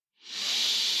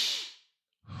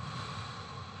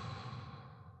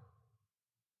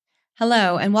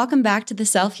Hello, and welcome back to the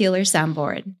Self-Healer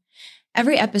Soundboard.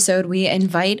 Every episode, we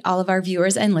invite all of our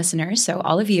viewers and listeners, so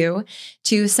all of you,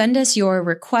 to send us your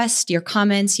requests, your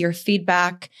comments, your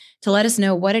feedback, to let us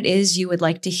know what it is you would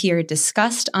like to hear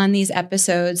discussed on these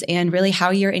episodes and really how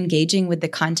you're engaging with the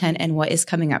content and what is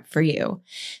coming up for you.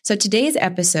 So today's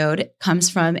episode comes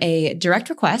from a direct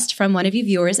request from one of you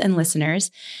viewers and listeners.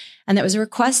 And that was a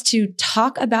request to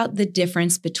talk about the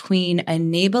difference between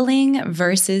enabling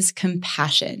versus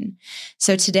compassion.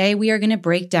 So today we are going to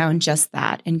break down just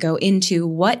that and go into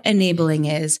what enabling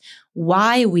is,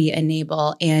 why we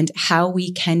enable, and how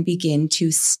we can begin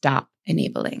to stop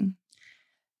enabling.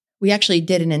 We actually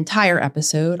did an entire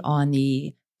episode on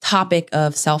the topic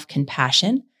of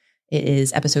self-compassion. It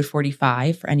is episode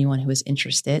 45 for anyone who is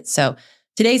interested. So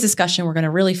today's discussion, we're going to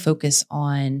really focus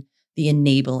on the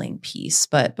enabling piece.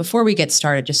 But before we get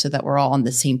started, just so that we're all on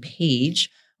the same page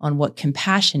on what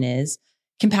compassion is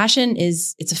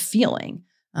it's a feeling.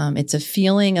 It's a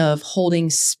feeling of holding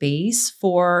space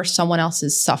for someone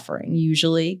else's suffering,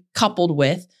 usually coupled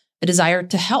with a desire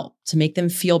to help, to make them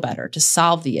feel better, to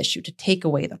solve the issue, to take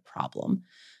away the problem.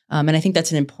 And I think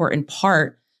that's an important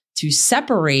part to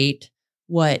separate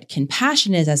what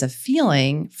compassion is as a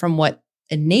feeling from what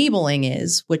enabling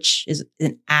is, which is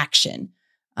an action.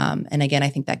 And again, I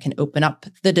think that can open up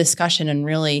the discussion and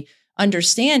really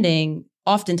understanding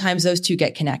oftentimes those two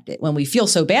get connected. When we feel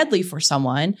so badly for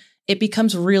someone, it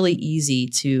becomes really easy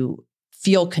to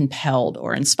feel compelled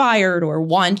or inspired or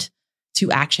want to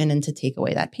action and to take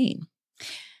away that pain.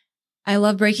 I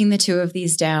love breaking the two of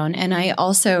these down. And I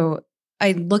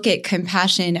look at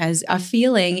compassion as a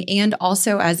feeling and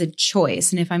also as a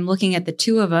choice. And if I'm looking at the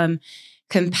two of them,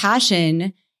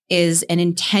 compassion is an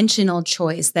intentional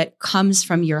choice that comes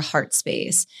from your heart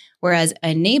space, whereas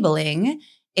enabling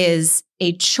is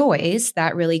a choice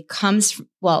that really comes from,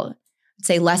 I'd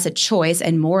say less a choice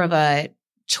and more of a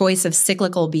choice of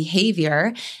cyclical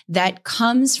behavior that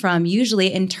comes from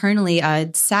usually internally a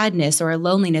sadness or a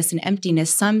loneliness and emptiness,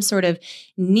 some sort of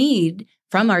need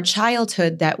from our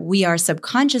childhood that we are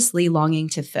subconsciously longing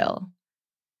to fill.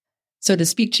 So to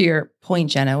speak to your point,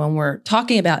 Jenna, when we're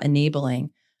talking about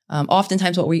enabling,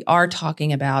 oftentimes what we are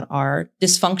talking about are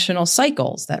dysfunctional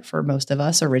cycles that for most of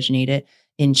us originated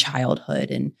in childhood.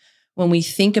 And when we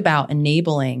think about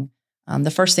enabling,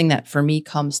 the first thing that for me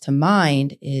comes to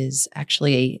mind is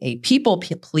actually a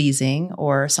people-pleasing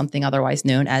or something otherwise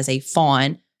known as a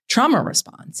fawn trauma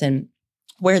response. And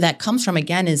where that comes from,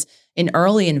 again, is an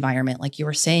early environment, like you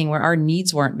were saying, where our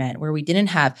needs weren't met, where we didn't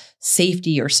have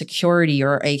safety or security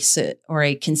or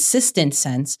a consistent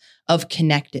sense of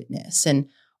connectedness. And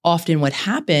often what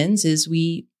happens is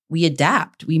we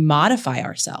adapt, we modify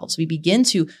ourselves. We begin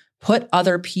to put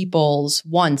other people's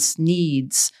wants,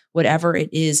 needs, whatever it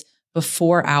is,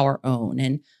 before our own.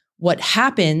 And what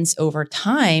happens over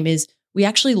time is we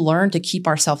actually learn to keep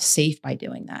ourselves safe by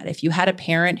doing that. If you had a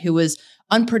parent who was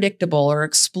unpredictable or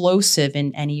explosive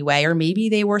in any way, or maybe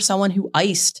they were someone who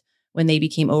iced when they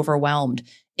became overwhelmed,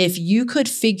 if you could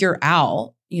figure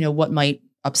out, what might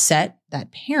upset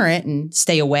that parent and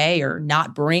stay away or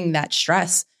not bring that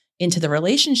stress into the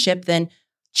relationship, then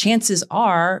chances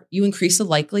are you increase the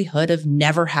likelihood of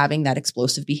never having that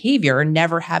explosive behavior or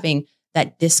never having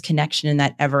that disconnection in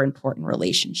that ever important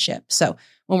relationship. So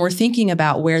when we're thinking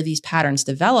about where these patterns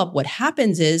develop, what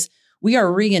happens is we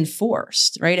are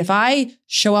reinforced, right? If I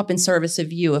show up in service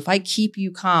of you, if I keep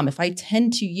you calm, if I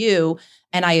tend to you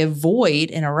and I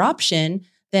avoid interruption,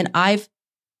 then I've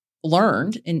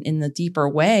learned in the deeper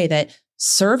way that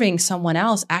serving someone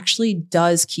else actually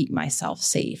does keep myself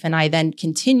safe. And I then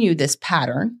continue this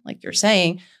pattern, like you're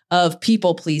saying, of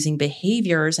people-pleasing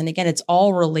behaviors. And again, it's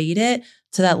all related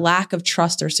to that lack of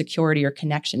trust or security or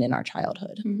connection in our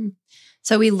childhood. Mm-hmm.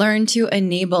 So we learn to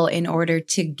enable in order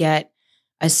to get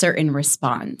a certain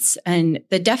response. And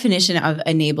the definition of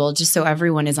enable, just so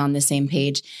everyone is on the same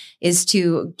page, is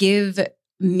to give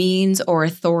means or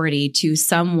authority to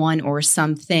someone or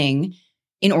something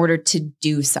in order to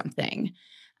do something.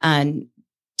 And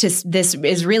this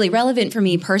is really relevant for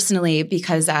me personally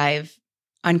because I've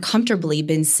uncomfortably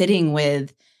been sitting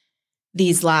with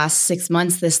these last 6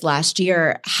 months, this last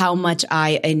year, how much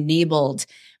I enabled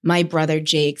my brother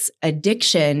Jake's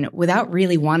addiction without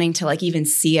really wanting to even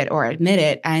see it or admit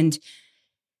it. And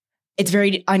it's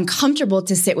very uncomfortable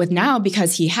to sit with now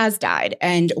because he has died.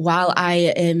 And while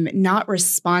I am not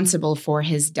responsible for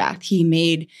his death, he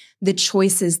made the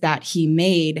choices that he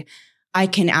made. I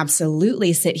can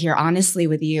absolutely sit here honestly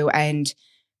with you and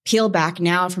peel back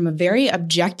now from a very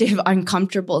objective,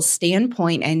 uncomfortable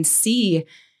standpoint and see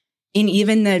in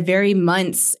even the very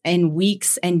months and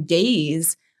weeks and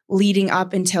days leading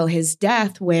up until his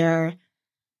death where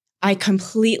I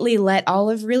completely let all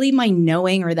of really my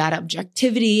knowing or that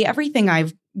objectivity, everything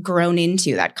I've grown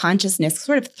into, that consciousness,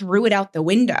 sort of threw it out the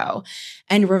window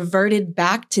and reverted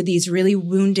back to these really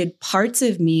wounded parts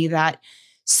of me that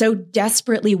so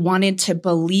desperately wanted to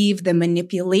believe the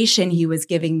manipulation he was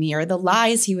giving me or the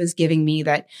lies he was giving me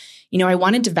that, I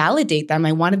wanted to validate them.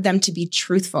 I wanted them to be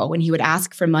truthful when he would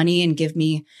ask for money and give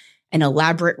me an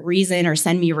elaborate reason or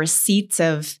send me receipts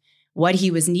of what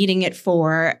he was needing it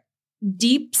for.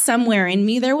 Deep somewhere in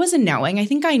me, there was a knowing. I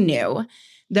think I knew,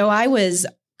 though I was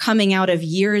coming out of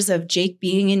years of Jake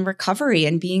being in recovery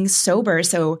and being sober.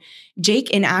 So Jake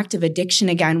in active addiction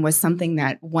again was something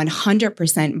that 100%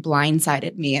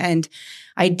 blindsided me. And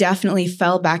I definitely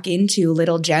fell back into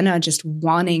little Jenna just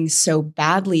wanting so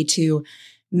badly to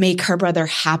make her brother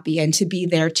happy and to be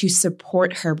there to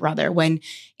support her brother, when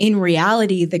in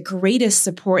reality, the greatest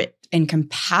support and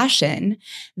compassion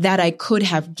that I could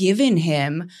have given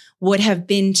him would have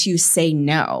been to say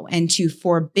no and to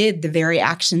forbid the very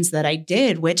actions that I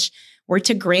did, which were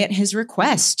to grant his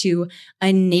request, to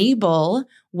enable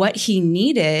what he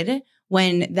needed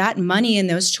when that money and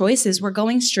those choices were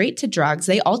going straight to drugs.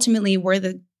 They ultimately were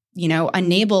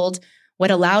enabled what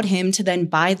allowed him to then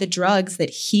buy the drugs that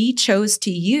he chose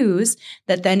to use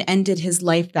that then ended his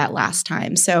life that last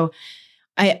time. So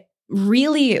I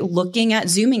really looking at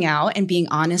zooming out and being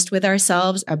honest with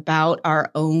ourselves about our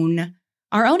own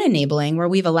enabling, where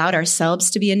we've allowed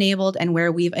ourselves to be enabled and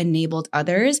where we've enabled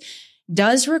others,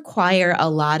 does require a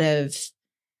lot of,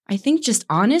 I think, just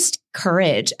honest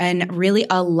courage and really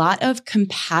a lot of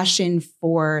compassion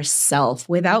for self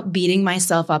without beating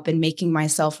myself up and making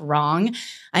myself wrong.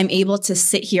 I'm able to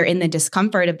sit here in the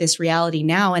discomfort of this reality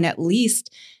now and at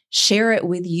least share it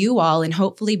with you all and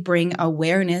hopefully bring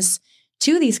awareness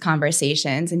to these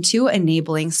conversations and to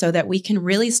enabling so that we can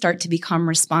really start to become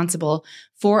responsible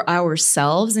for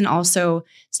ourselves and also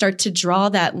start to draw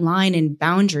that line and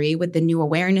boundary with the new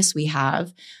awareness we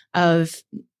have of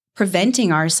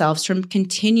preventing ourselves from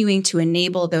continuing to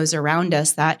enable those around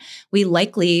us that we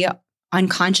likely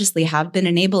unconsciously have been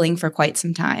enabling for quite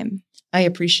some time. I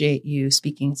appreciate you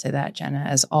speaking to that, Jenna,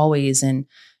 as always. And,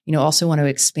 also want to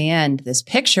expand this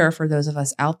picture for those of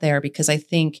us out there, because I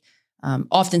think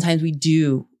oftentimes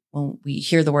when we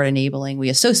hear the word enabling, we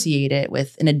associate it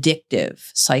with an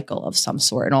addictive cycle of some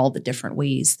sort and all the different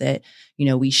ways that,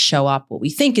 we show up what we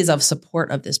think is of support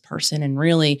of this person. And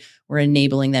really, we're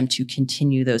enabling them to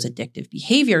continue those addictive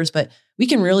behaviors. But we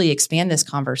can really expand this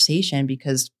conversation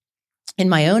because in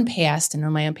my own past and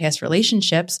in my own past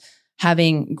relationships,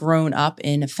 having grown up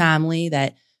in a family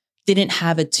that didn't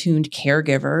have attuned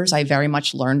caregivers, I very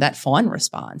much learned that fawn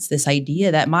response, this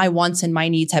idea that my wants and my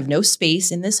needs have no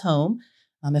space in this home.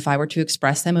 If I were to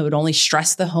express them, it would only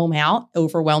stress the home out,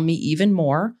 overwhelm me even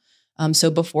more.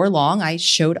 So before long, I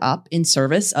showed up in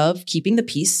service of keeping the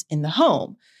peace in the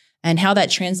home. And how that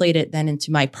translated then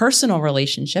into my personal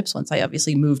relationships, once I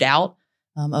obviously moved out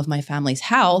of my family's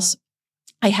house,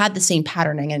 I had the same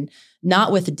patterning, and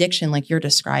not with addiction like you're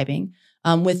describing,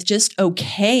 with just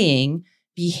okaying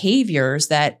behaviors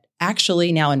that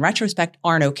actually now in retrospect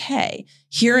aren't okay.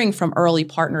 Hearing from early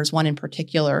partners, one in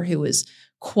particular who was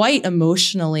quite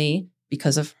emotionally,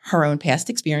 because of her own past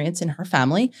experience in her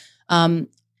family,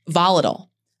 volatile.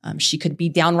 She could be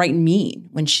downright mean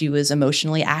when she was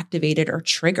emotionally activated or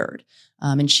triggered.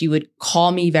 And she would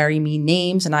call me very mean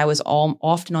names. And I was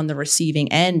often on the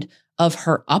receiving end of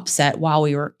her upset while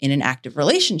we were in an active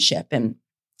relationship. And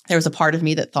there was a part of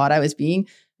me that thought I was being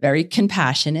very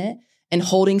compassionate and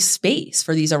holding space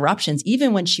for these eruptions,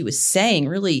 even when she was saying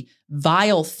really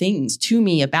vile things to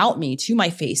me, about me, to my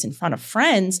face in front of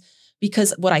friends,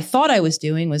 because what I thought I was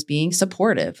doing was being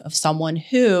supportive of someone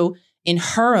who, in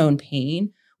her own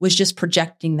pain, was just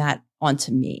projecting that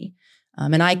onto me.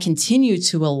 And I continued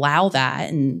to allow that.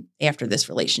 And after this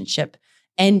relationship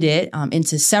ended,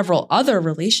 into several other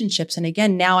relationships. And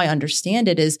again, now I understand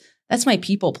it as that's my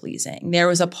people pleasing. There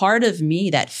was a part of me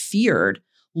that feared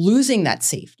losing that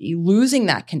safety, losing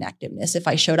that connectiveness. If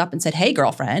I showed up and said, "Hey,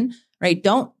 girlfriend, right,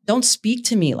 don't speak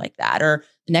to me like that," or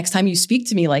the next time you speak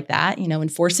to me like that,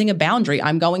 enforcing a boundary,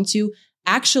 I'm going to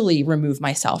actually remove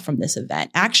myself from this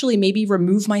event, actually maybe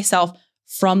remove myself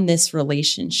from this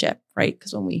relationship, right?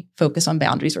 Because when we focus on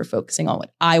boundaries, we're focusing on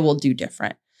what I will do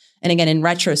different. And again, in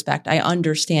retrospect, I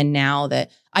understand now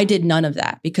that I did none of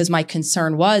that because my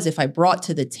concern was if I brought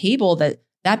to the table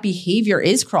that behavior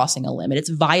is crossing a limit, it's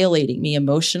violating me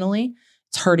emotionally,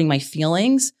 it's hurting my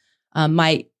feelings.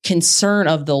 My concern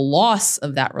of the loss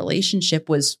of that relationship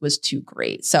was too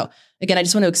great. So again, I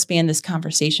just want to expand this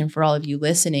conversation for all of you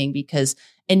listening, because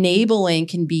enabling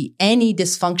can be any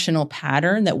dysfunctional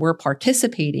pattern that we're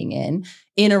participating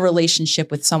in a relationship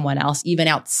with someone else, even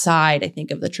outside, I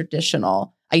think, of the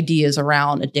traditional ideas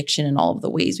around addiction and all of the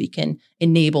ways we can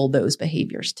enable those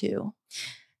behaviors too.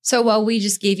 So while we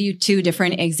just gave you two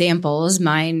different examples,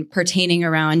 mine pertaining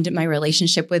around my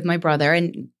relationship with my brother,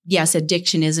 and yes,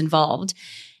 addiction is involved,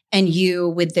 and you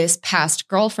with this past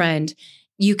girlfriend,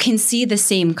 you can see the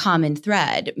same common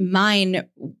thread. Mine,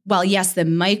 while yes, the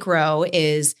micro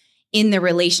is in the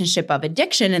relationship of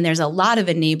addiction, and there's a lot of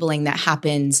enabling that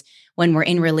happens when we're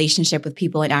in relationship with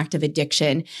people in active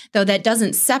addiction, though that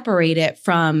doesn't separate it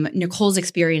from Nicole's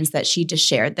experience that she just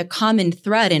shared. The common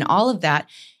thread in all of that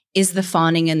is the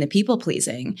fawning and the people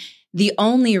pleasing. The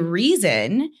only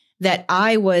reason that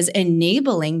I was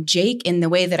enabling Jake in the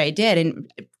way that I did,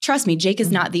 and trust me, Jake is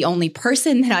not the only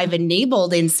person that I've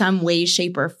enabled in some way,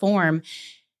 shape, or form.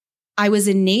 I was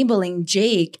enabling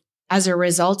Jake as a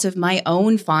result of my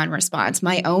own fawn response,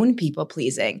 my own people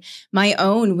pleasing, my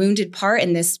own wounded part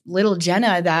in this little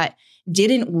Jenna that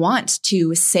didn't want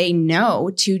to say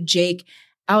no to Jake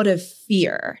out of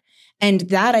fear. And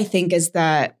that, I think, is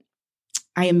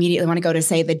I immediately want to go to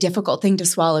say the difficult thing to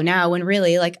swallow now, when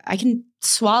really, like, I can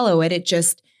swallow it.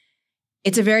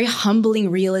 It's a very humbling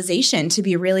realization, to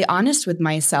be really honest with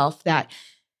myself, that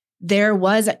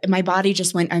my body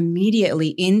just went immediately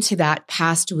into that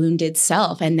past wounded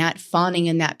self and that fawning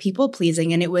and that people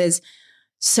pleasing. And it was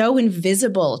so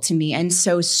invisible to me and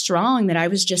so strong that I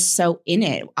was just so in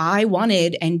it. I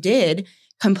wanted and did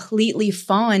completely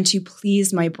fawn to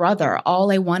please my brother.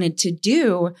 All I wanted to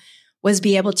do was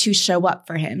be able to show up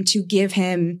for him, to give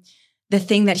him the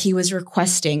thing that he was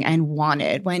requesting and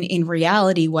wanted, when in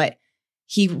reality, what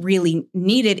he really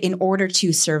needed in order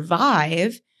to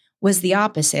survive was the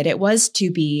opposite. It was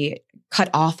to be cut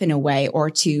off in a way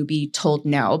or to be told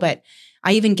no. But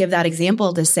I even give that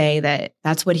example to say that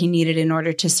that's what he needed in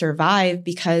order to survive,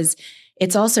 because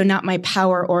it's also not my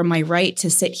power or my right to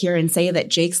sit here and say that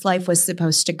Jake's life was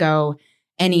supposed to go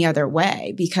any other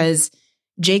way, because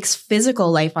Jake's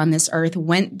physical life on this earth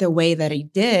went the way that he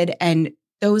did. And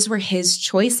those were his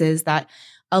choices that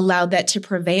allowed that to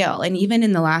prevail. And even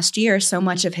in the last year, so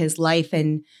much of his life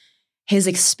and his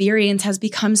experience has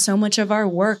become so much of our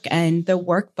work and the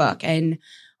workbook and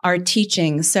our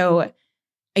teaching. So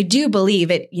I do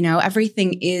believe it,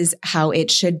 everything is how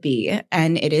it should be,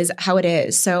 and it is how it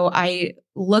is. So I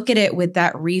look at it with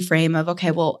that reframe of,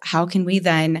 okay, well, how can we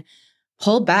then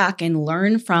pull back and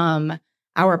learn from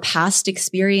our past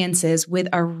experiences with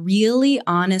a really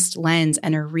honest lens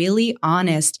and a really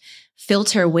honest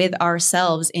filter with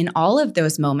ourselves in all of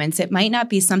those moments? It might not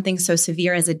be something so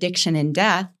severe as addiction and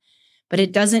death, but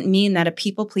it doesn't mean that a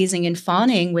people-pleasing and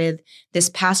fawning with this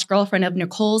past girlfriend of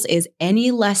Nicole's is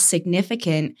any less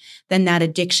significant than that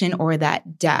addiction or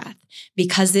that death,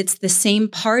 because it's the same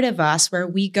part of us where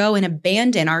we go and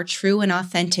abandon our true and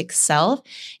authentic self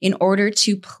in order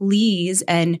to please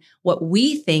and what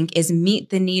we think is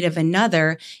meet the need of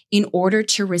another in order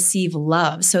to receive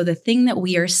love. So the thing that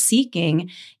we are seeking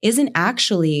isn't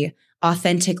actually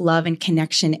authentic love and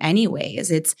connection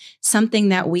anyways. It's something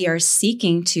that we are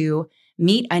seeking to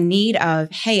meet a need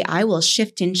of, hey, I will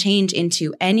shift and change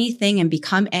into anything and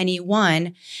become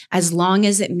anyone as long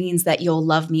as it means that you'll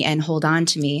love me and hold on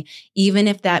to me, even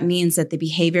if that means that the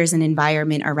behaviors and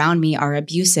environment around me are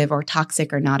abusive or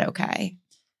toxic or not okay.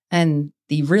 And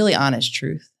the really honest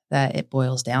truth that it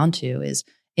boils down to is,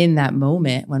 in that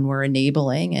moment when we're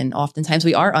enabling, and oftentimes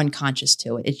we are unconscious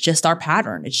to it, it's just our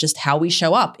pattern. It's just how we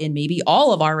show up in maybe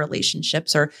all of our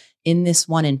relationships or in this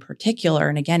one in particular.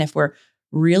 And again, if we're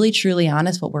really truly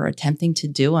honest, what we're attempting to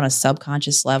do on a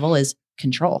subconscious level is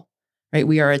control, right?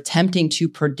 We are attempting to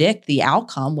predict the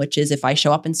outcome, which is, if I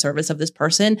show up in service of this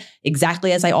person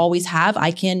exactly as I always have,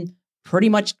 I can pretty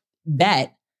much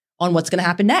bet on what's going to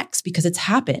happen next, because it's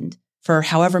happened for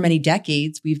however many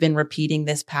decades we've been repeating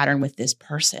this pattern with this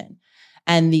person.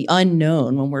 And the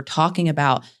unknown, when we're talking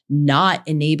about not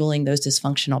enabling those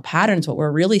dysfunctional patterns, what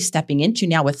we're really stepping into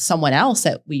now with someone else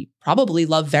that we probably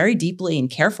love very deeply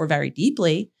and care for very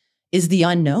deeply, is the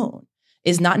unknown,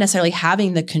 is not necessarily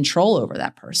having the control over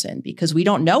that person, because we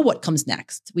don't know what comes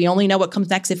next. We only know what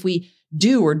comes next if we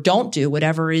do or don't do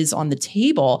whatever is on the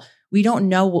table. We don't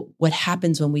know what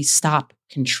happens when we stop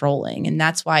controlling. And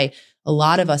that's why a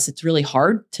lot of us, it's really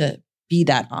hard to be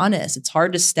that honest. It's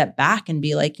hard to step back and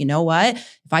be like, you know what?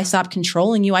 If I stop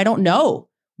controlling you, I don't know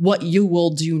what you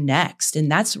will do next.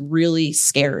 And that's really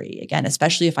scary. Again,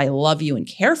 especially if I love you and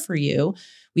care for you,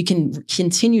 we can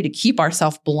continue to keep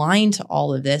ourselves blind to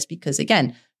all of this, because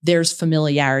again, there's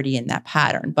familiarity in that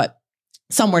pattern. But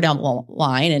somewhere down the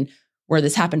line, and where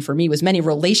this happened for me was many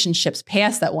relationships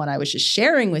past that one I was just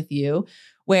sharing with you,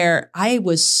 where I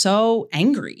was so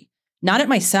angry, not at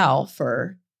myself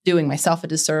for doing myself a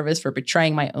disservice, for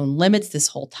betraying my own limits this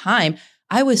whole time.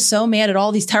 I was so mad at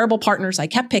all these terrible partners I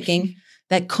kept picking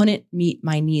that couldn't meet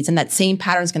my needs. And that same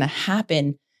pattern is going to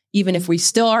happen even if we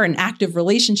still are in active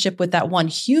relationship with that one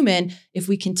human, if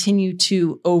we continue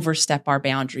to overstep our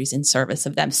boundaries in service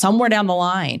of them. Somewhere down the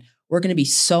line, we're going to be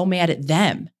so mad at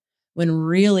them when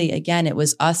really, again, it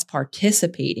was us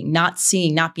participating, not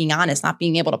seeing, not being honest, not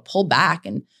being able to pull back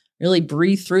and really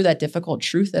breathe through that difficult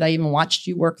truth that I even watched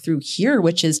you work through here,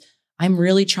 which is I'm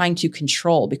really trying to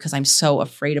control because I'm so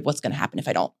afraid of what's going to happen if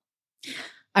I don't.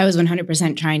 I was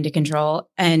 100% trying to control,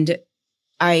 and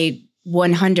I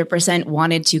 100%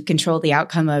 wanted to control the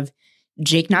outcome of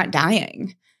Jake not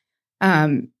dying.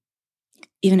 Even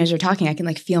as you're talking, I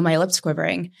can feel my lips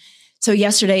quivering. So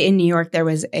yesterday in New York, there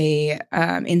was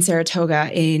in Saratoga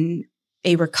in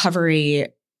a recovery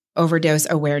overdose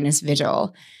awareness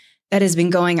vigil that has been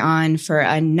going on for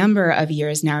a number of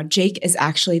years now. Jake is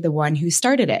actually the one who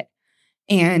started it.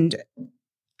 And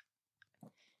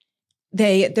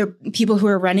the people who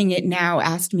are running it now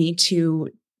asked me to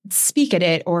speak at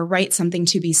it or write something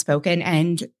to be spoken.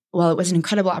 And while it was an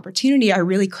incredible opportunity, I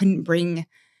really couldn't bring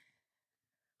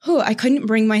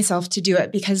myself to do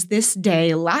it because this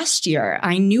day last year,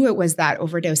 I knew it was that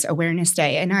overdose awareness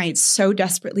day. And I so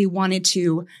desperately wanted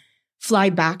to fly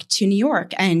back to New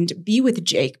York and be with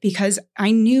Jake because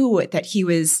I knew that he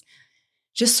was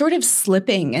just sort of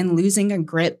slipping and losing a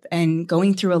grip and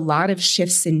going through a lot of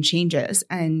shifts and changes.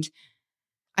 And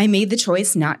I made the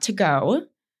choice not to go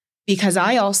because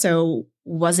I also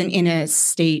wasn't in a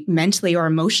state mentally or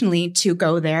emotionally to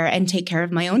go there and take care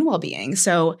of my own well-being.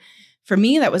 So for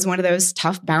me, that was one of those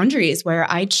tough boundaries where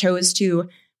I chose to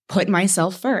put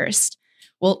myself first.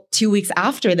 Well, 2 weeks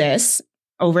after this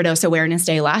overdose awareness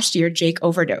day last year, Jake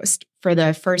overdosed for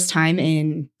the first time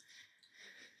in,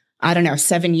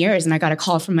 7 years. And I got a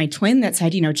call from my twin that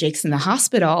said, Jake's in the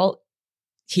hospital.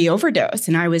 He overdosed.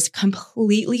 And I was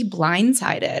completely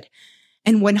blindsided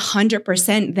and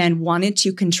 100% then wanted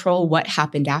to control what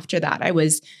happened after that. I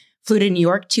flew to New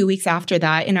York 2 weeks after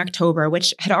that in October,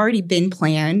 which had already been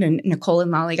planned. And Nicole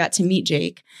and Molly got to meet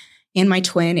Jake and my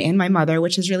twin and my mother,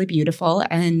 which is really beautiful.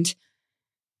 And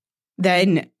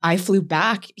then I flew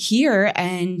back here,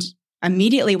 and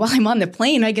immediately while I'm on the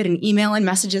plane, I get an email and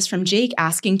messages from Jake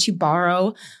asking to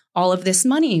borrow all of this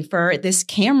money for this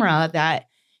camera that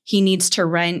he needs to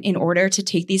rent in order to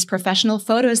take these professional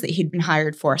photos that he'd been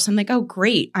hired for. So I'm like, oh,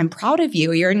 great. I'm proud of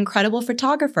you. You're an incredible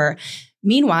photographer.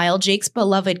 Meanwhile, Jake's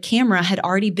beloved camera had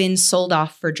already been sold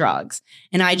off for drugs.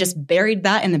 And I just buried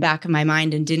that in the back of my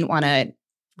mind and didn't want to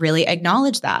really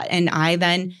acknowledge that. And I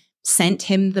then sent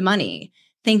him the money,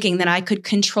 thinking that I could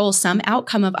control some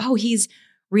outcome of, he's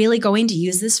really going to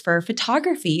use this for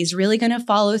photography. He's really going to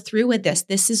follow through with this.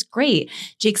 This is great.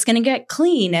 Jake's going to get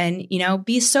clean and,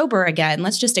 be sober again.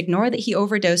 Let's just ignore that he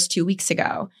overdosed 2 weeks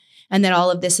ago and that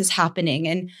all of this is happening.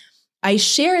 And I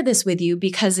share this with you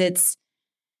because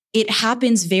it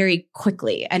happens very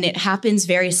quickly and it happens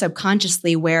very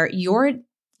subconsciously where your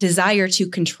desire to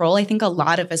control, I think a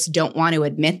lot of us don't want to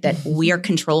admit that we are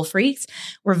control freaks.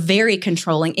 We're very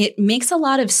controlling. It makes a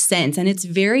lot of sense. And it's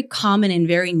very common and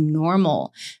very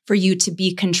normal for you to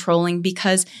be controlling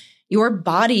because your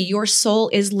body, your soul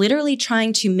is literally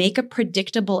trying to make a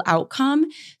predictable outcome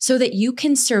so that you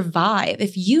can survive.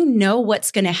 If you know what's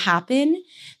going to happen,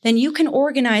 then you can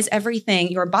organize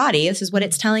everything, your body, this is what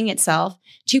it's telling itself,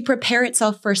 to prepare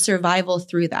itself for survival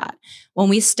through that. When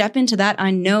we step into that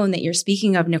unknown that you're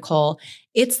speaking of, Nicole,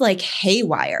 it's like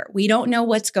haywire. We don't know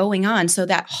what's going on. So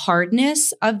that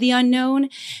hardness of the unknown,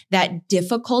 that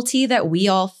difficulty that we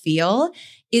all feel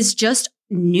is just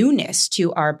newness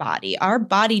to our body. Our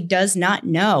body does not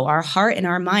know. Our heart and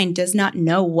our mind does not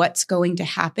know what's going to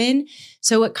happen.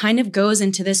 So it kind of goes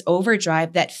into this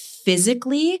overdrive that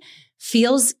physically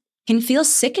can feel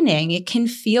sickening. It can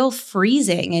feel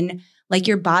freezing and like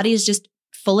your body is just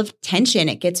full of tension.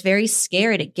 It gets very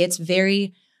scared. It gets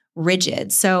very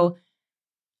rigid. So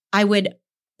I would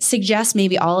suggest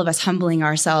maybe all of us humbling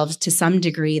ourselves to some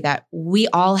degree that we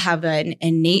all have an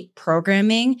innate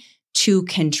programming to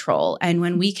control. And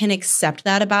when we can accept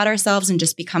that about ourselves and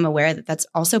just become aware that that's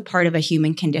also part of a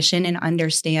human condition and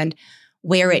understand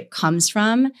where it comes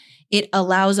from, it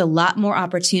allows a lot more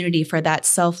opportunity for that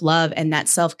self-love and that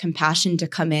self-compassion to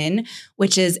come in,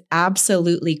 which is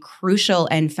absolutely crucial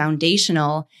and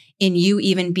foundational in you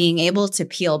even being able to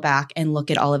peel back and look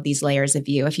at all of these layers of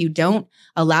you. If you don't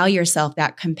allow yourself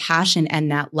that compassion and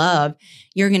that love,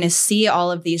 you're going to see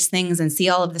all of these things and see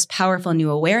all of this powerful new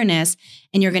awareness,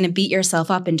 and you're going to beat yourself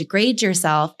up and degrade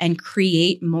yourself and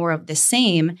create more of the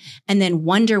same, and then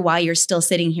wonder why you're still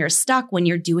sitting here stuck when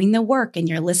you're doing the work and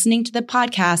you're listening to the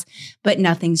podcast, but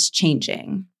nothing's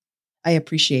changing. I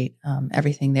appreciate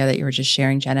everything there that you were just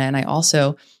sharing, Jenna. And I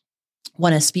also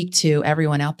want to speak to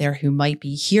everyone out there who might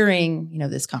be hearing,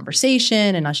 this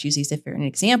conversation and us use these different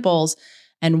examples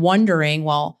and wondering,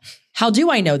 well, how do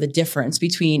I know the difference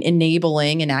between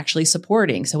enabling and actually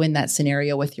supporting? So in that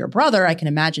scenario with your brother, I can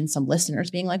imagine some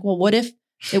listeners being like, well, what if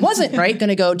it wasn't going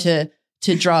to go to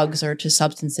drugs or to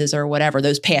substances or whatever,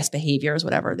 those past behaviors,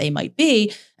 whatever they might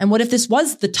be. And what if this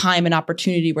was the time and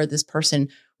opportunity where this person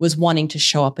was wanting to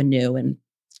show up anew? And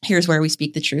here's where we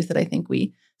speak the truth that I think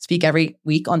we speak every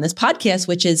week on this podcast,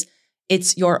 which is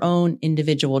it's your own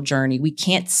individual journey. We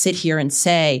can't sit here and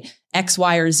say X,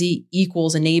 Y, or Z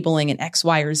equals enabling and X,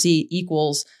 Y, or Z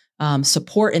equals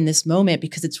support in this moment,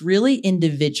 because it's really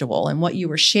individual. And what you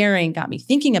were sharing got me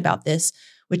thinking about this,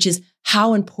 which is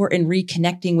how important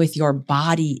reconnecting with your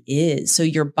body is. So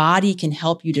your body can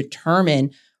help you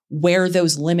determine where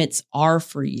those limits are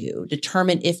for you,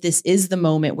 determine if this is the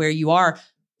moment where you are,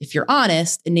 if you're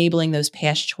honest, enabling those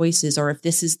past choices, or if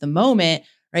this is the moment,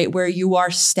 right, where you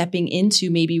are stepping into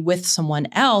maybe with someone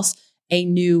else, a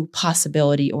new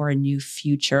possibility or a new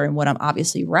future. And what I'm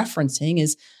obviously referencing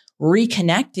is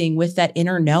reconnecting with that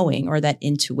inner knowing or that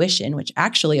intuition, which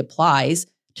actually applies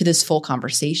to this full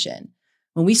conversation.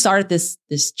 When we started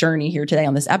this journey here today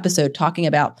on this episode, talking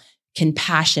about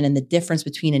compassion and the difference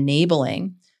between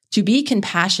enabling, to be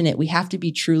compassionate, we have to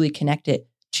be truly connected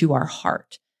to our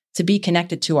heart. To be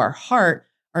connected to our heart,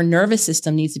 our nervous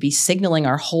system needs to be signaling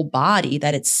our whole body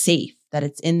that it's safe, that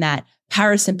it's in that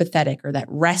parasympathetic or that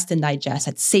rest and digest,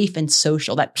 that safe and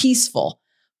social, that peaceful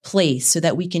place, so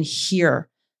that we can hear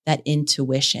that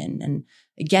intuition. And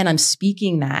again, I'm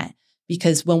speaking that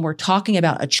because when we're talking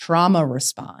about a trauma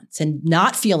response and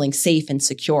not feeling safe and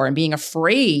secure and being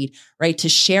afraid, right, to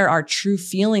share our true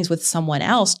feelings with someone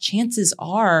else, chances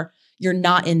are you're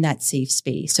not in that safe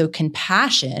space. So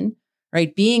compassion,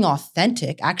 right, being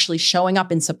authentic, actually showing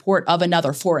up in support of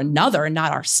another for another and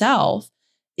not ourselves,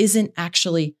 isn't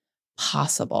actually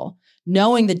possible.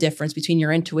 Knowing the difference between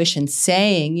your intuition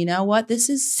saying, you know what, this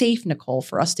is safe, Nicole,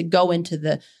 for us to go into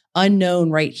the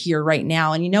unknown right here, right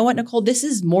now. And you know what, Nicole, this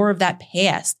is more of that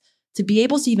past. To be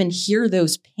able to even hear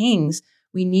those pings,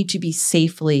 we need to be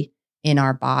safely in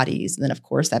our bodies. And then, of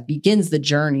course, that begins the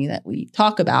journey that we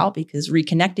talk about, because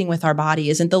reconnecting with our body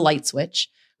isn't the light switch.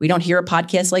 We don't hear a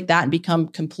podcast like that and become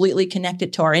completely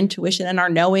connected to our intuition and our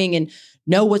knowing and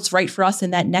know what's right for us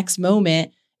in that next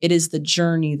moment. It is the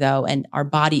journey, though, and our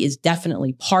body is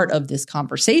definitely part of this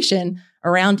conversation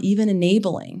around even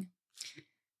enabling.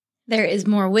 There is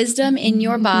more wisdom in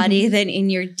your body than in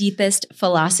your deepest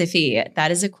philosophy.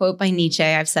 That is a quote by Nietzsche.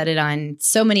 I've said it on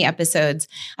so many episodes.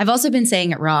 I've also been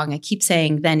saying it wrong. I keep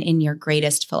saying than in your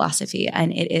greatest philosophy.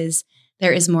 And it is,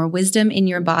 there is more wisdom in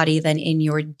your body than in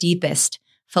your deepest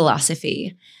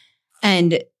philosophy.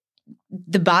 And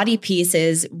the body piece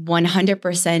is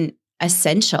 100%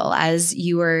 essential as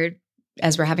we're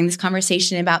having this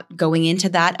conversation about going into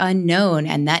that unknown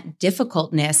and that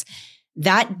difficultness.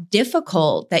 That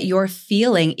difficult that you're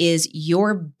feeling is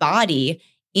your body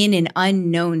in an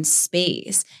unknown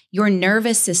space. Your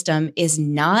nervous system is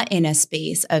not in a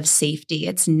space of safety.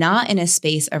 It's not in a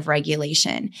space of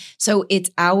regulation. So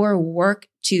it's our work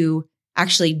to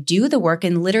actually do the work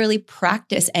and literally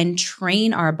practice and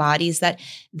train our bodies that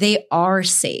they are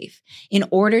safe in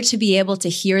order to be able to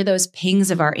hear those pings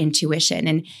of our intuition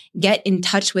and get in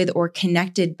touch with or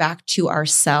connected back to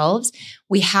ourselves.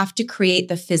 We have to create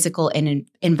the physical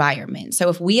environment. So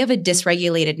if we have a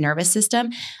dysregulated nervous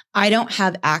system, I don't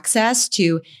have access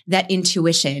to that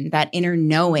intuition, that inner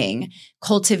knowing,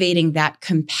 cultivating that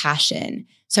compassion.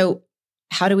 So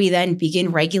how do we then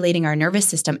begin regulating our nervous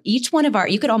system? Each one of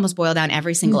you could almost boil down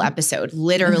every single episode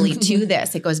literally to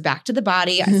this. It goes back to the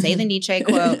body. I say the Nietzsche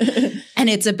quote, and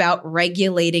it's about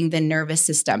regulating the nervous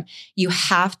system. You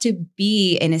have to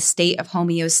be in a state of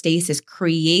homeostasis,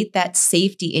 create that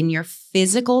safety in your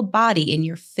physical body, in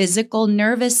your physical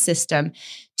nervous system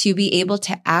to be able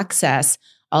to access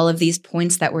all of these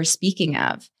points that we're speaking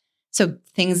of. So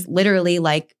things literally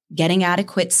like getting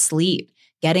adequate sleep,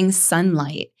 getting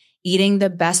sunlight, eating the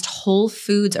best whole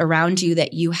foods around you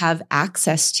that you have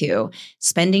access to,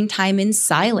 spending time in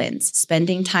silence,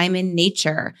 spending time in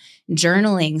nature,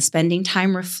 journaling, spending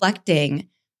time reflecting,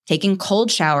 taking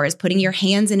cold showers, putting your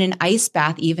hands in an ice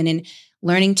bath, even in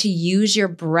learning to use your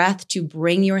breath to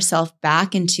bring yourself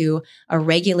back into a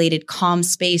regulated, calm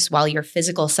space while your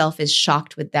physical self is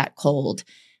shocked with that cold.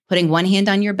 Putting one hand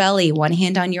on your belly, one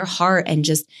hand on your heart, and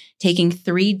just taking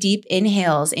 3 deep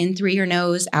inhales in through your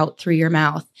nose, out through your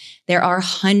mouth. There are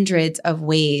hundreds of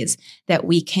ways that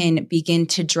we can begin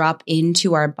to drop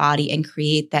into our body and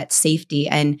create that safety.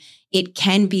 And it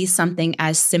can be something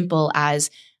as simple as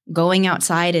going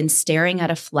outside and staring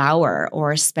at a flower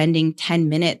or spending 10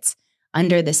 minutes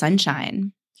under the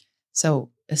sunshine.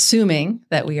 So assuming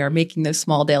that we are making those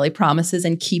small daily promises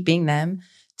and keeping them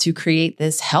to create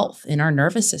this health in our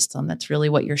nervous system, that's really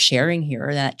what you're sharing here.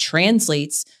 That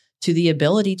translates to the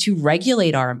ability to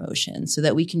regulate our emotions so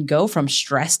that we can go from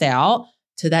stressed out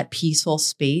to that peaceful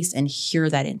space and hear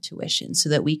that intuition so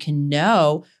that we can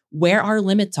know where our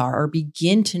limits are or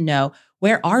begin to know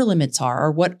where our limits are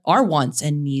or what our wants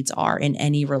and needs are in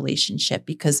any relationship.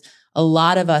 Because a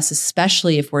lot of us,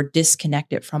 especially if we're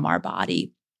disconnected from our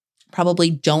body, probably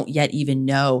don't yet even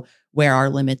know where our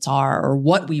limits are or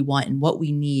what we want and what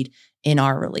we need in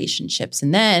our relationships.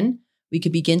 And then we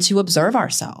could begin to observe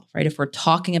ourselves, right? If we're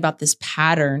talking about this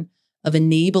pattern of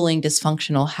enabling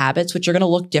dysfunctional habits, which are going to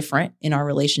look different in our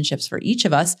relationships for each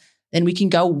of us, then we can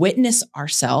go witness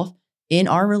ourselves in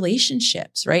our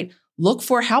relationships, right? Look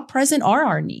for how present are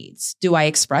our needs. Do I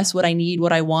express what I need,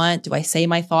 what I want? Do I say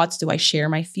my thoughts? Do I share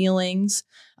my feelings?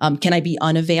 Can I be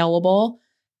unavailable?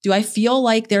 Do I feel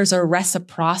like there's a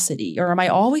reciprocity, or am I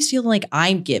always feeling like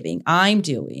I'm giving, I'm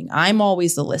doing, I'm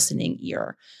always the listening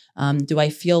ear? Do I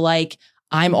feel like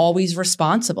I'm always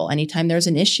responsible? Anytime there's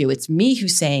an issue, it's me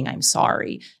who's saying I'm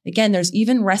sorry. Again, there's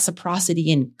even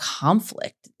reciprocity in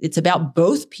conflict. It's about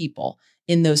both people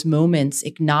in those moments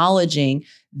acknowledging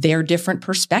their different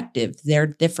perspectives, their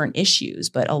different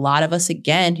issues. But a lot of us,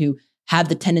 again, who have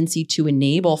the tendency to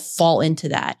enable, fall into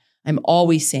that. I'm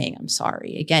always saying I'm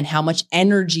sorry. Again, how much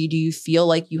energy do you feel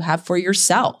like you have for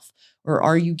yourself? Or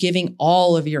are you giving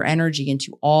all of your energy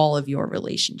into all of your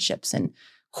relationships? And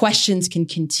questions can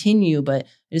continue, but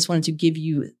I just wanted to give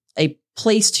you a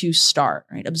place to start,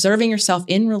 right? Observing yourself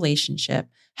in relationship.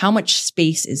 How much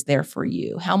space is there for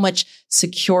you? How much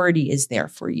security is there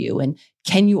for you? And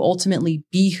can you ultimately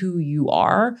be who you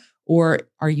are? Or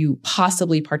are you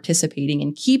possibly participating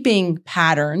in keeping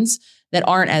patterns that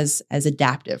aren't as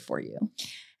adaptive for you?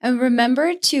 And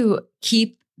remember to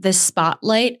keep the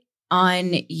spotlight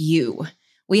on you.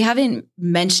 We haven't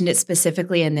mentioned it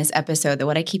specifically in this episode, that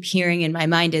what I keep hearing in my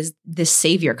mind is this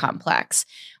savior complex,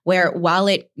 where while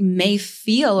it may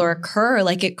feel or occur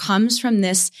like it comes from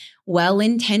this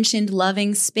well-intentioned,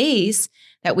 loving space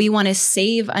that we want to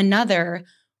save another,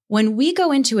 when we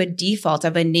go into a default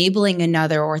of enabling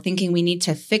another or thinking we need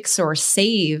to fix or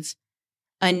save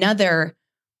another,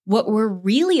 what we're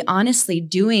really honestly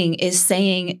doing is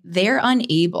saying they're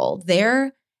unable,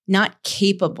 they're not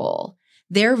capable,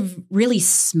 they're really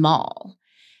small.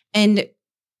 And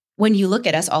when you look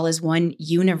at us all as one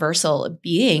universal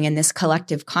being in this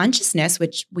collective consciousness,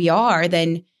 which we are,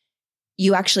 then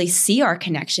you actually see our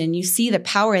connection. You see the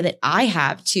power that I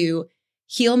have to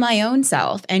heal my own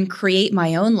self and create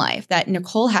my own life, that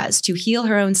Nicole has to heal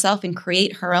her own self and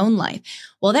create her own life.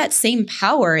 Well, that same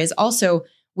power is also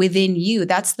within you.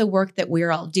 That's the work that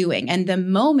we're all doing. And the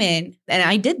moment, and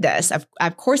I did this,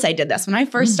 of course I did this. When I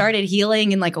first started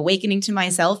healing and like awakening to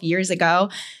myself years ago,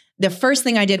 the first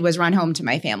thing I did was run home to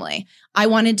my family. I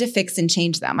wanted to fix and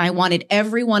change them. I wanted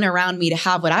everyone around me to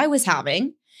have what I was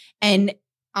having. And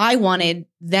I wanted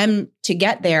them to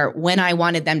get there when I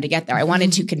wanted them to get there. I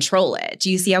wanted to control it.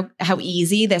 Do you see how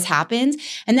easy this happens?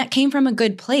 And that came from a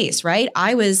good place, right?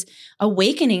 I was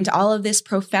awakening to all of this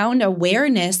profound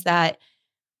awareness that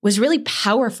was really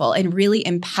powerful and really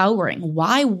empowering.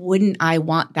 Why wouldn't I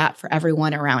want that for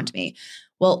everyone around me?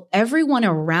 Well, everyone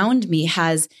around me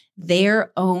has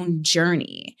their own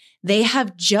journey. They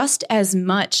have just as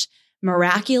much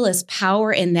miraculous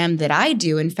power in them that I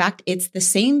do. In fact, it's the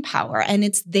same power, and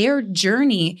it's their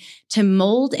journey to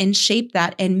mold and shape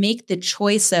that and make the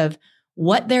choice of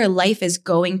what their life is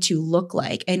going to look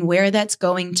like and where that's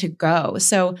going to go.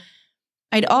 So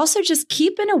I'd also just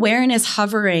keep an awareness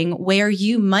hovering where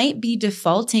you might be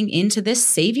defaulting into this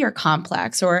savior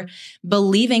complex or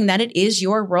believing that it is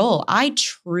your role. I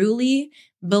truly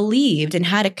believed and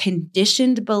had a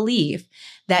conditioned belief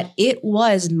that it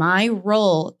was my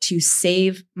role to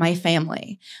save my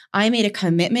family. I made a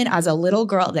commitment as a little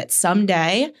girl that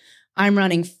someday I'm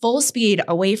running full speed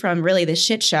away from really the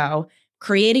shit show,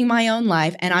 creating my own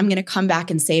life, and I'm going to come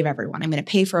back and save everyone. I'm going to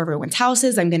pay for everyone's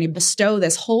houses. I'm going to bestow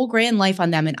this whole grand life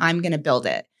on them, and I'm going to build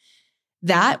it.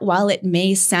 That, while it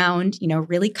may sound,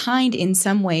 really kind in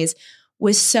some ways,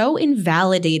 was so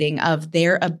invalidating of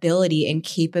their ability and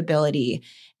capability,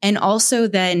 and also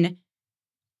then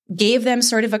gave them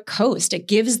sort of a coast. It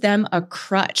gives them a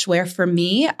crutch, where for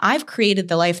me, I've created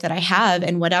the life that I have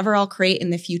and whatever I'll create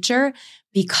in the future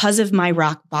because of my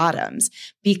rock bottoms,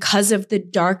 because of the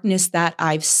darkness that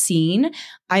I've seen.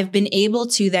 I've been able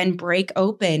to then break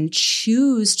open,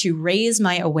 choose to raise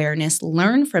my awareness,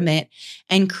 learn from it,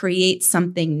 and create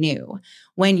something new.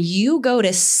 When you go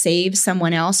to save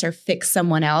someone else or fix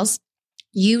someone else,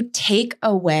 you take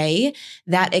away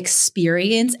that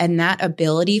experience and that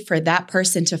ability for that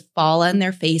person to fall on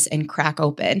their face and crack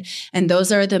open. And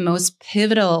those are the most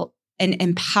pivotal and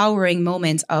empowering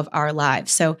moments of our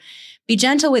lives. So be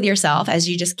gentle with yourself as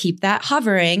you just keep that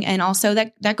hovering. And also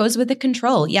that goes with the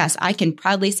control. Yes, I can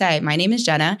proudly say, my name is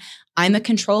Jenna. I'm a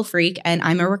control freak and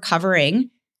I'm a recovering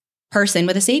person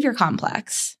with a savior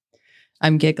complex.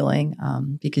 I'm giggling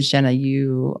because Jenna,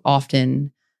 you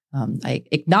often, I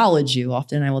acknowledge you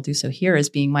often, and I will do so here, as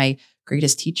being my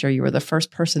greatest teacher. You were the first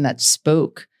person that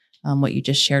spoke what you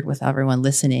just shared with everyone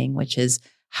listening, which is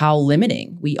how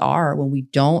limiting we are when we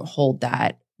don't hold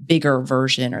that bigger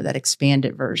version or that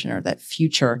expanded version or that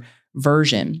future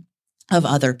version of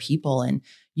other people. And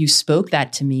you spoke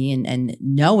that to me, and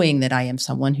knowing that I am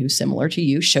someone who, similar to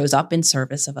you, shows up in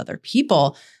service of other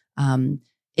people,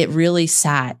 it really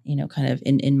sat, kind of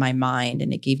in my mind.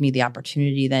 And it gave me the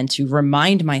opportunity then to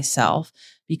remind myself,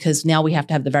 because now we have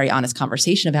to have the very honest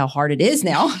conversation of how hard it is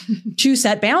now to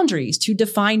set boundaries, to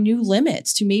define new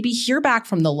limits, to maybe hear back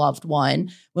from the loved one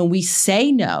when we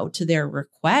say no to their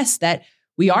request that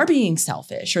we are being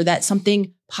selfish or that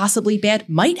something possibly bad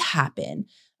might happen.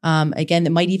 Again,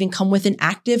 that might even come with an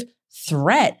active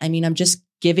threat. I mean, I'm just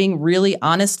giving really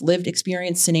honest lived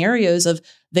experience scenarios of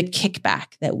the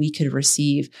kickback that we could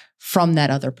receive from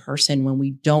that other person when we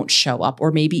don't show up,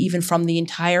 or maybe even from the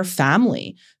entire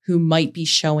family who might be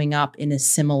showing up in a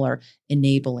similar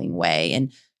enabling way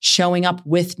and showing up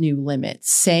with new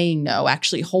limits, saying no,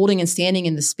 actually holding and standing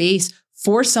in the space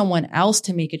for someone else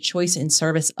to make a choice in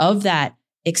service of that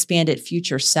expanded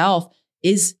future self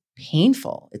is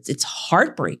painful. It's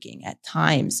heartbreaking at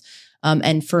times.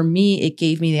 And for me, it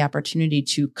gave me the opportunity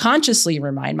to consciously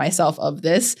remind myself of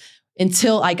this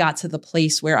until I got to the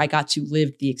place where I got to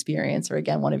live the experience. Or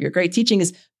again, one of your great teaching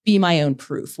is be my own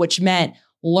proof, which meant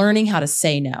learning how to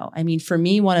say no. I mean, for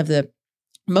me, one of the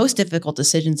most difficult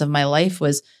decisions of my life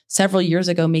was several years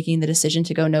ago, making the decision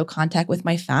to go no contact with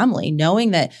my family,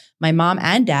 knowing that my mom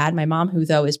and dad, my mom, who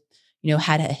though is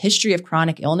had a history of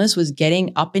chronic illness, was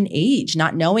getting up in age,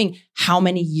 not knowing how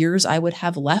many years I would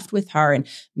have left with her, and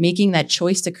making that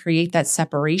choice to create that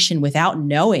separation without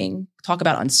knowing, talk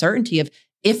about uncertainty of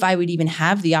if I would even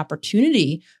have the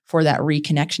opportunity for that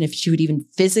reconnection, if she would even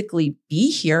physically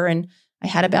be here. And I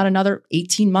had about another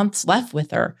 18 months left with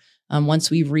her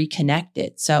once we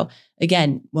reconnected. So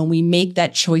again, when we make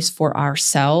that choice for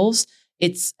ourselves,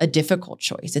 it's a difficult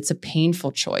choice. It's a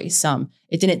painful choice.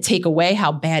 It didn't take away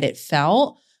how bad it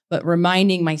felt, but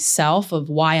reminding myself of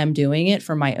why I'm doing it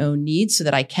for my own needs so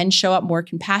that I can show up more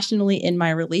compassionately in my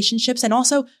relationships, and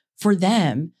also for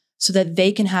them so that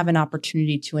they can have an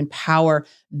opportunity to empower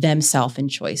themselves in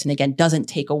choice. And again, doesn't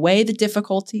take away the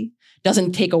difficulty,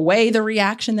 doesn't take away the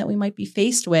reaction that we might be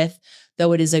faced with,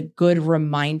 though it is a good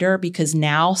reminder, because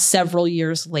now, several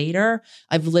years later,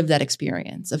 I've lived that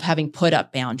experience of having put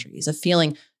up boundaries, of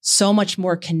feeling so much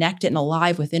more connected and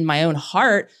alive within my own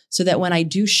heart, so that when I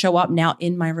do show up now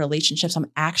in my relationships,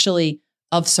 I'm actually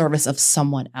of service of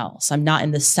someone else. I'm not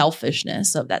in the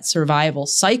selfishness of that survival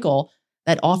cycle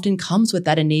that often comes with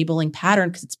that enabling pattern,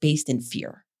 because it's based in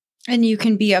fear. And you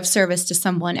can be of service to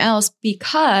someone else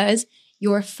because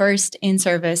you're first in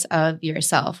service of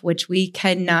yourself, which we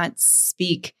cannot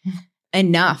speak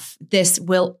enough. This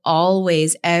will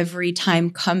always, every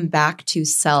time, come back to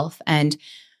self. And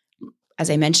as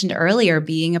I mentioned earlier,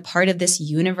 being a part of this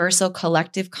universal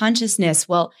collective consciousness,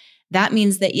 well, that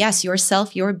means that yes,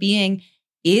 yourself, your being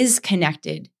is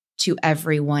connected to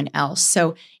everyone else.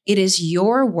 So it is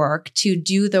your work to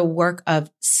do the work of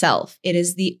self. It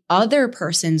is the other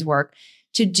person's work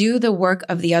to do the work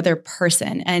of the other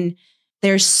person. And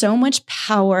there's so much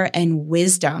power and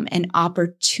wisdom and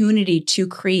opportunity to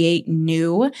create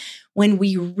new when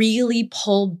we really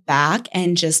pull back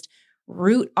and just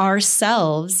root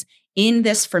ourselves in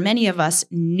this, for many of us,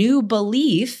 new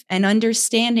belief and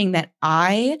understanding that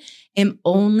I am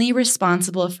only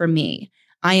responsible for me.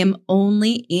 I am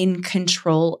only in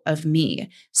control of me.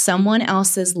 Someone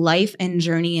else's life and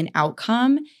journey and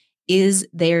outcome is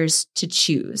theirs to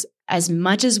choose. As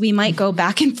much as we might go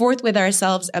back and forth with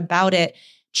ourselves about it,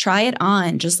 try it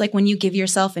on. Just like when you give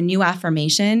yourself a new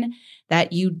affirmation,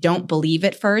 that you don't believe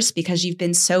at first because you've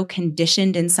been so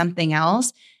conditioned in something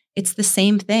else, it's the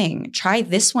same thing. Try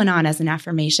this one on as an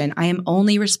affirmation. I am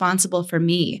only responsible for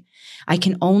me. I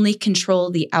can only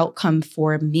control the outcome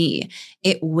for me.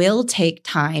 It will take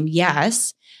time,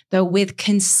 yes, though with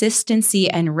consistency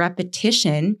and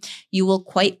repetition, you will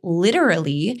quite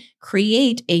literally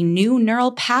create a new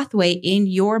neural pathway in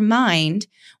your mind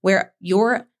where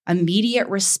your immediate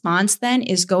response then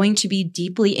is going to be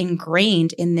deeply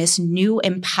ingrained in this new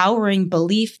empowering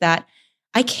belief that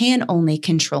I can only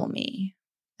control me.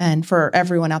 And for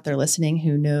everyone out there listening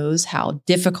who knows how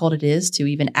difficult it is to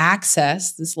even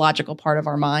access this logical part of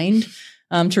our mind,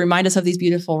 to remind us of these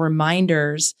beautiful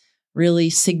reminders, really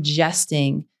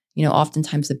suggesting,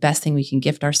 oftentimes the best thing we can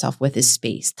gift ourselves with is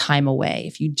space, time away.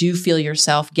 If you do feel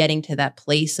yourself getting to that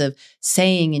place of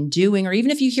saying and doing, or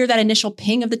even if you hear that initial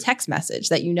ping of the text message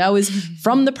that is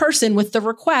from the person with the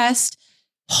request,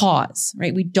 pause,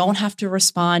 right? We don't have to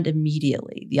respond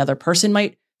immediately. The other person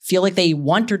might feel like they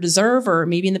want or deserve, or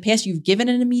maybe in the past you've given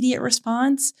an immediate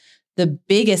response. The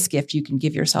biggest gift you can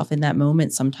give yourself in that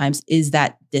moment sometimes is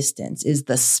that distance, is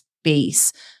the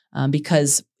space.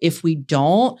 Because if we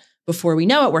don't, before we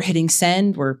know it, we're hitting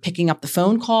send, we're picking up the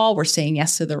phone call, we're saying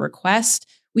yes to the request.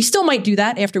 We still might do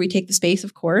that after we take the space,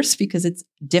 of course, because it's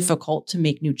difficult to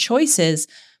make new choices,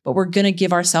 but we're going to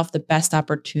give ourselves the best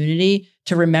opportunity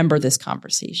to remember this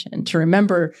conversation, to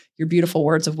remember your beautiful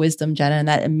words of wisdom, Jenna, and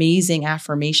that amazing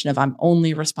affirmation of I'm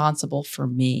only responsible for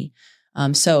me.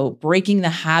 So breaking the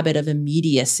habit of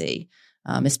immediacy,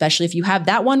 especially if you have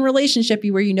that one relationship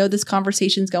where this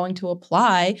conversation is going to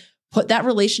apply, put that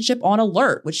relationship on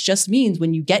alert, which just means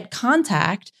when you get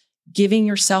contact, giving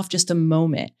yourself just a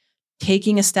moment,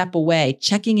 taking a step away,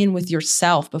 checking in with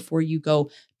yourself before you go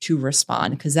to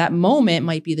respond, because that moment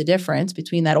might be the difference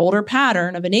between that older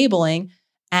pattern of enabling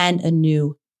and a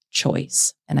new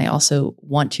choice. And I also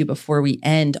want to, before we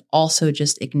end, also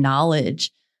just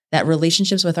acknowledge that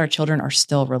relationships with our children are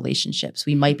still relationships.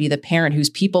 We might be the parent who's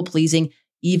people pleasing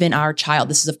even our child.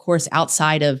 This is, of course,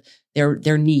 outside of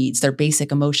their needs, their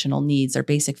basic emotional needs, their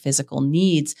basic physical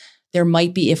needs. There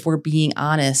might be, if we're being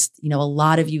honest, a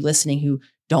lot of you listening who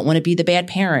don't want to be the bad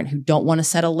parent, who don't want to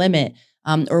set a limit,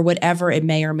 or whatever it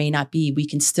may or may not be. We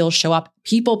can still show up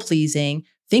people pleasing,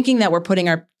 thinking that we're putting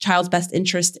our child's best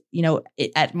interest,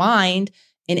 at mind.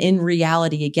 And in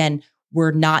reality, again,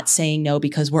 we're not saying no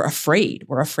because we're afraid.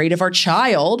 We're afraid of our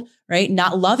child, right?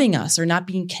 Not loving us or not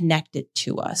being connected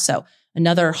to us. So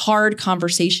another hard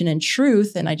conversation and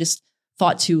truth, and I just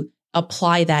thought to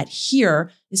apply that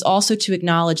here, is also to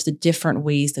acknowledge the different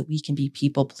ways that we can be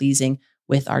people pleasing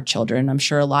with our children. I'm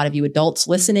sure a lot of you adults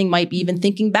listening might be even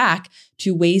thinking back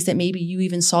to ways that maybe you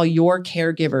even saw your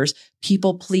caregivers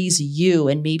people please you.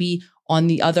 And maybe on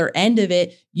the other end of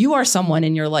it, you are someone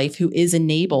in your life who is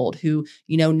enabled, who,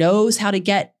 knows how to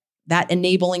get that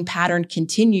enabling pattern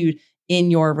continued in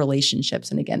your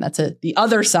relationships. And again, that's the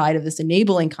other side of this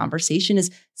enabling conversation, is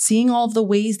seeing all of the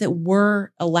ways that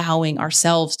we're allowing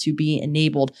ourselves to be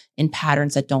enabled in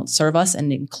patterns that don't serve us,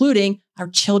 and including our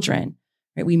children.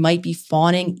 Right? We might be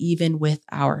fawning even with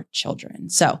our children.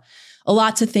 So a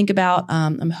lot to think about.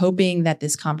 I'm hoping that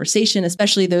this conversation,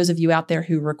 especially those of you out there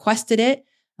who requested it,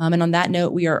 and on that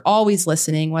note, we are always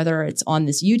listening, whether it's on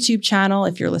this YouTube channel,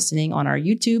 if you're listening on our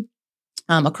YouTube,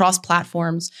 across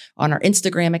platforms, on our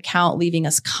Instagram account, leaving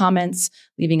us comments,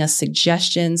 leaving us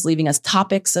suggestions, leaving us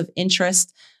topics of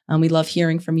interest. We love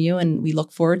hearing from you, and we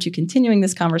look forward to continuing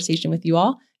this conversation with you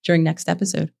all during next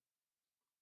episode.